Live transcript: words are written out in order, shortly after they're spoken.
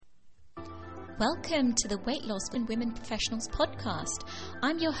Welcome to the Weight Loss in Women Professionals podcast.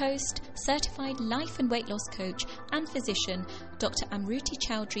 I'm your host, certified life and weight loss coach and physician, Dr. Amruti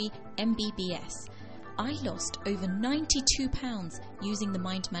Chowdhury, MBBS. I lost over 92 pounds using the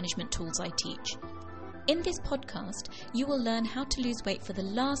mind management tools I teach. In this podcast, you will learn how to lose weight for the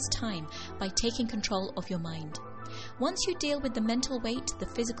last time by taking control of your mind. Once you deal with the mental weight, the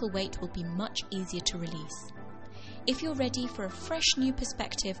physical weight will be much easier to release. If you're ready for a fresh new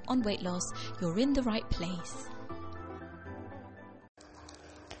perspective on weight loss, you're in the right place.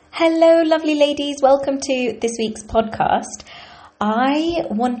 Hello, lovely ladies. Welcome to this week's podcast. I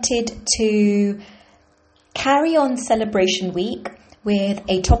wanted to carry on Celebration Week with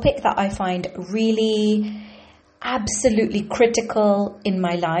a topic that I find really absolutely critical in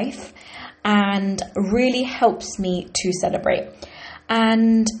my life and really helps me to celebrate.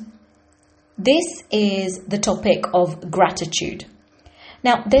 And this is the topic of gratitude.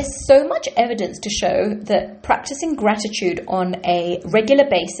 Now, there's so much evidence to show that practicing gratitude on a regular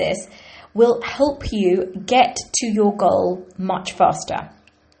basis will help you get to your goal much faster.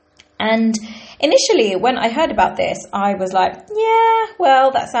 And initially, when I heard about this, I was like, yeah,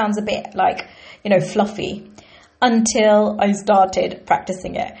 well, that sounds a bit like, fluffy, until I started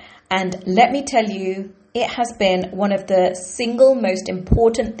practicing it. And let me tell you, it has been one of the single most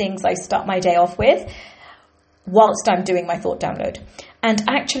important things I start my day off with whilst I'm doing my thought download. And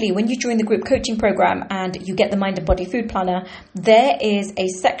actually, when you join the group coaching program and you get the Mind and Body Food Planner, there is a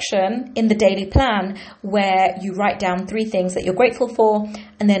section in the daily plan where you write down 3 things that you're grateful for,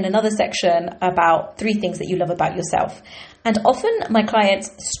 and then another section about 3 things that you love about yourself. And often my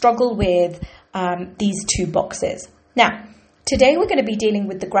clients struggle with these 2 boxes. Now, today we're going to be dealing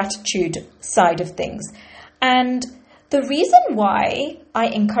with the gratitude side of things. And the reason why I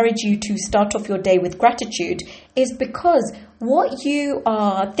encourage you to start off your day with gratitude is because what you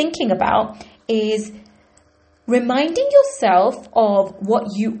are thinking about is reminding yourself of what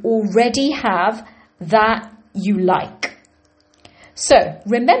you already have that you like. So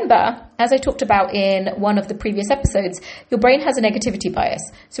remember, as I talked about in one of the previous episodes, your brain has a negativity bias.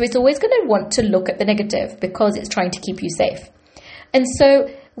 So it's always going to want to look at the negative because it's trying to keep you safe. And so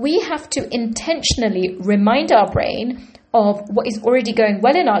we have to intentionally remind our brain of what is already going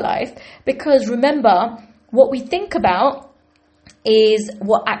well in our life, because remember, what we think about is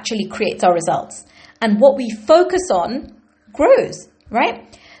what actually creates our results. And what we focus on grows,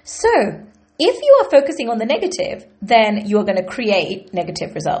 right? So if you are focusing on the negative, then you are going to create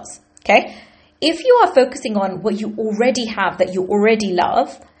negative results, okay? If you are focusing on what you already have, that you already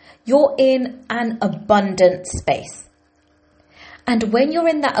love, you're in an abundant space. And when you're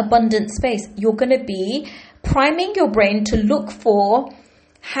in that abundant space, you're going to be priming your brain to look for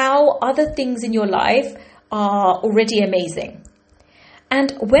how other things in your life are already amazing.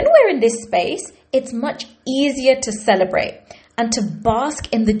 And when we're in this space, it's much easier to celebrate and to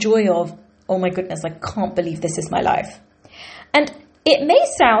bask in the joy of, oh my goodness, I can't believe this is my life. And it may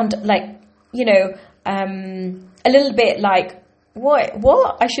sound like, a little bit like,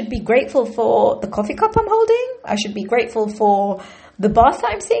 what? I should be grateful for the coffee cup I'm holding. I should be grateful for the bath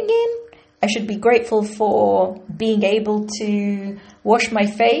I'm sitting in. I should be grateful for being able to wash my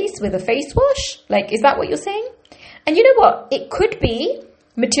face with a face wash. Like, is that what you're saying? And you know what? It could be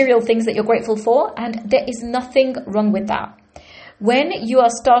material things that you're grateful for, and there is nothing wrong with that. When you are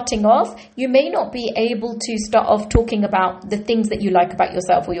starting off, you may not be able to start off talking about the things that you like about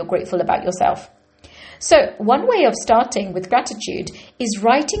yourself or you're grateful about yourself. So one way of starting with gratitude is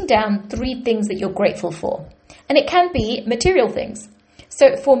writing down 3 things that you're grateful for. And it can be material things.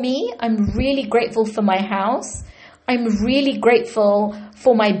 So for me, I'm really grateful for my house. I'm really grateful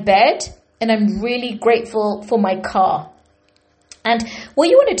for my bed. And I'm really grateful for my car. And what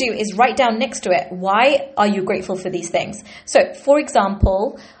you want to do is write down next to it, why are you grateful for these things? So for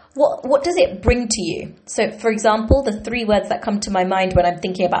example, what does it bring to you? So for example, the 3 words that come to my mind when I'm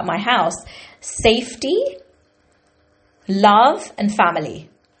thinking about my house: safety, love, and family.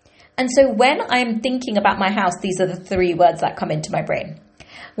 And so when I'm thinking about my house, these are the 3 words that come into my brain.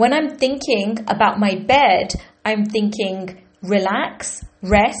 When I'm thinking about my bed, I'm thinking relax,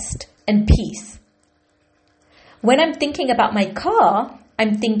 rest, and peace. When I'm thinking about my car,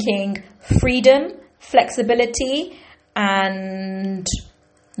 I'm thinking freedom, flexibility, and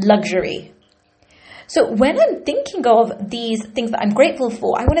luxury. So when I'm thinking of these things that I'm grateful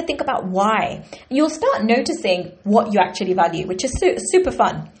for, I want to think about why. And you'll start noticing what you actually value, which is super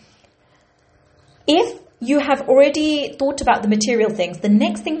fun. If you have already thought about the material things, the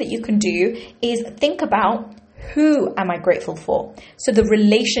next thing that you can do is think about, who am I grateful for? So the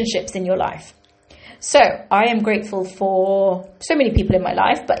relationships in your life. So I am grateful for so many people in my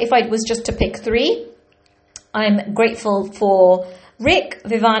life, but if I was just to pick three, I'm grateful for Rick,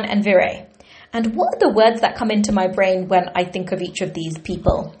 Vivan, and Virey. And what are the words that come into my brain when I think of each of these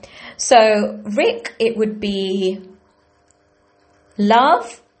people? So Rick, it would be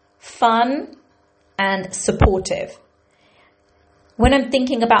love, fun, and supportive. When I'm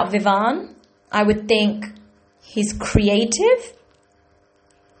thinking about Vivan, I would think he's creative,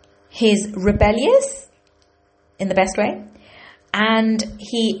 he's rebellious in the best way, and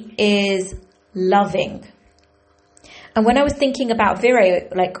he is loving. And when I was thinking about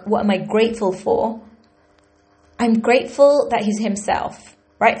Virey, like, what am I grateful for? I'm grateful that he's himself,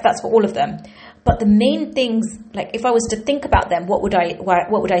 right? That's for all of them. But the main things, like if I was to think about them, what would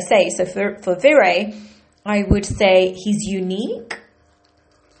I say? So for Virey, I would say he's unique,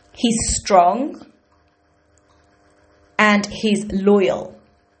 he's strong, and he's loyal.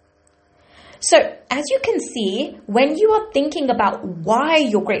 So as you can see, when you are thinking about why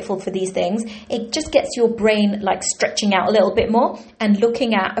you're grateful for these things, it just gets your brain like stretching out a little bit more and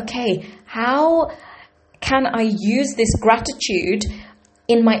looking at, okay, how can I use this gratitude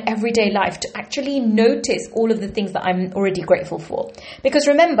in my everyday life to actually notice all of the things that I'm already grateful for? Because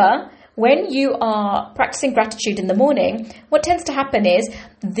remember, when you are practicing gratitude in the morning, what tends to happen is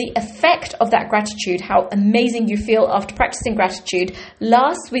the effect of that gratitude, how amazing you feel after practicing gratitude,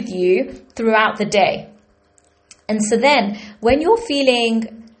 lasts with you throughout the day. And so then when you're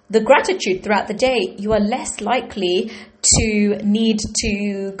feeling the gratitude throughout the day, you are less likely to need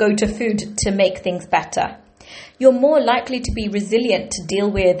to go to food to make things better. You're more likely to be resilient to deal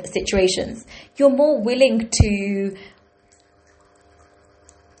with situations. You're more willing to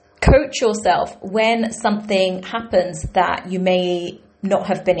coach yourself when something happens that you may not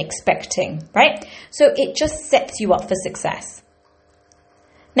have been expecting, right? So it just sets you up for success.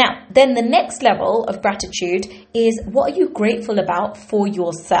 Now, then the next level of gratitude is, what are you grateful about for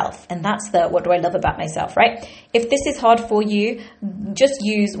yourself? And that's the what do I love about myself, right? If this is hard for you, just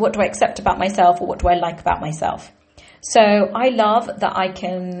use what do I accept about myself or what do I like about myself. So I love that I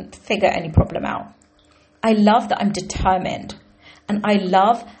can figure any problem out. I love that I'm determined. And I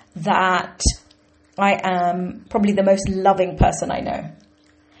love that I am probably the most loving person I know.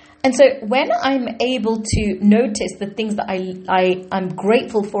 And so when I'm able to notice the things that I'm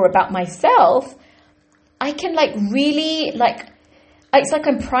grateful for about myself, I can really it's like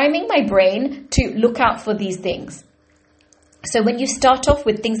I'm priming my brain to look out for these things. So when you start off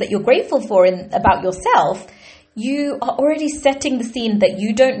with things that you're grateful for about yourself, you are already setting the scene that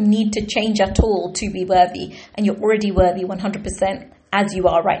you don't need to change at all to be worthy. And you're already worthy 100% as you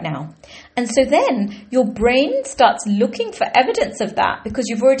are right now. And so then your brain starts looking for evidence of that because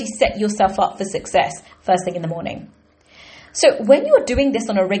you've already set yourself up for success first thing in the morning. So when you're doing this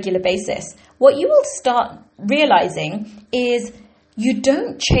on a regular basis, what you will start realizing is you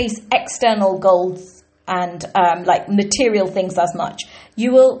don't chase external goals and material things as much.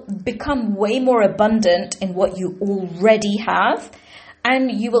 You will become way more abundant in what you already have,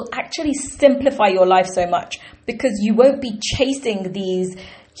 and you will actually simplify your life so much because you won't be chasing these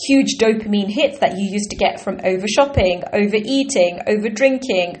huge dopamine hits that you used to get from over shopping, overeating, over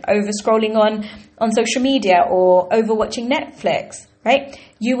drinking, over scrolling on social media, or over watching Netflix, right?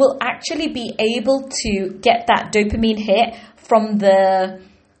 You will actually be able to get that dopamine hit from the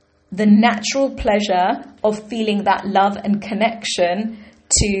natural pleasure of feeling that love and connection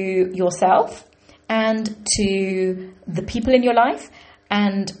to yourself and to the people in your life,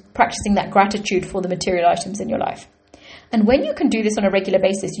 and practicing that gratitude for the material items in your life. And when you can do this on a regular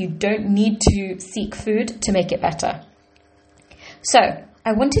basis, you don't need to seek food to make it better. So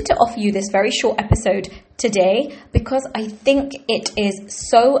I wanted to offer you this very short episode today because I think it is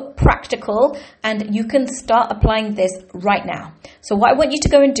so practical and you can start applying this right now. So what I want you to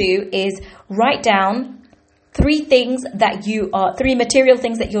go and do is write down three material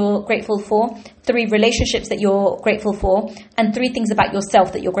things that you're grateful for, 3 relationships that you're grateful for, and 3 things about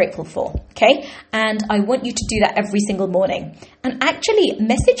yourself that you're grateful for. Okay? And I want you to do that every single morning. And actually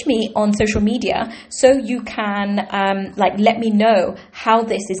message me on social media so you can let me know how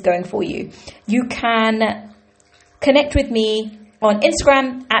this is going for you. You can connect with me on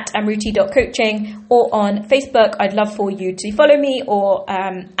Instagram at amruti.coaching, or on Facebook. I'd love for you to follow me or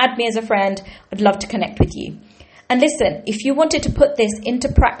add me as a friend. I'd love to connect with you. And listen, if you wanted to put this into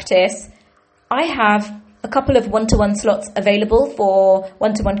practice, I have a couple of one-to-one slots available for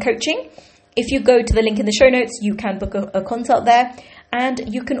one-to-one coaching. If you go to the link in the show notes, you can book a consult there.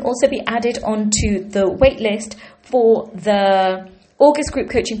 And you can also be added onto the waitlist for the August group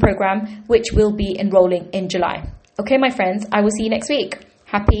coaching program, which will be enrolling in July. Okay, my friends, I will see you next week.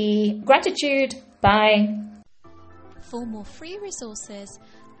 Happy gratitude. Bye. For more free resources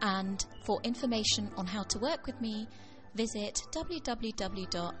and for information on how to work with me, visit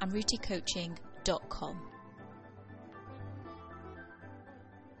www.amruticoaching.com.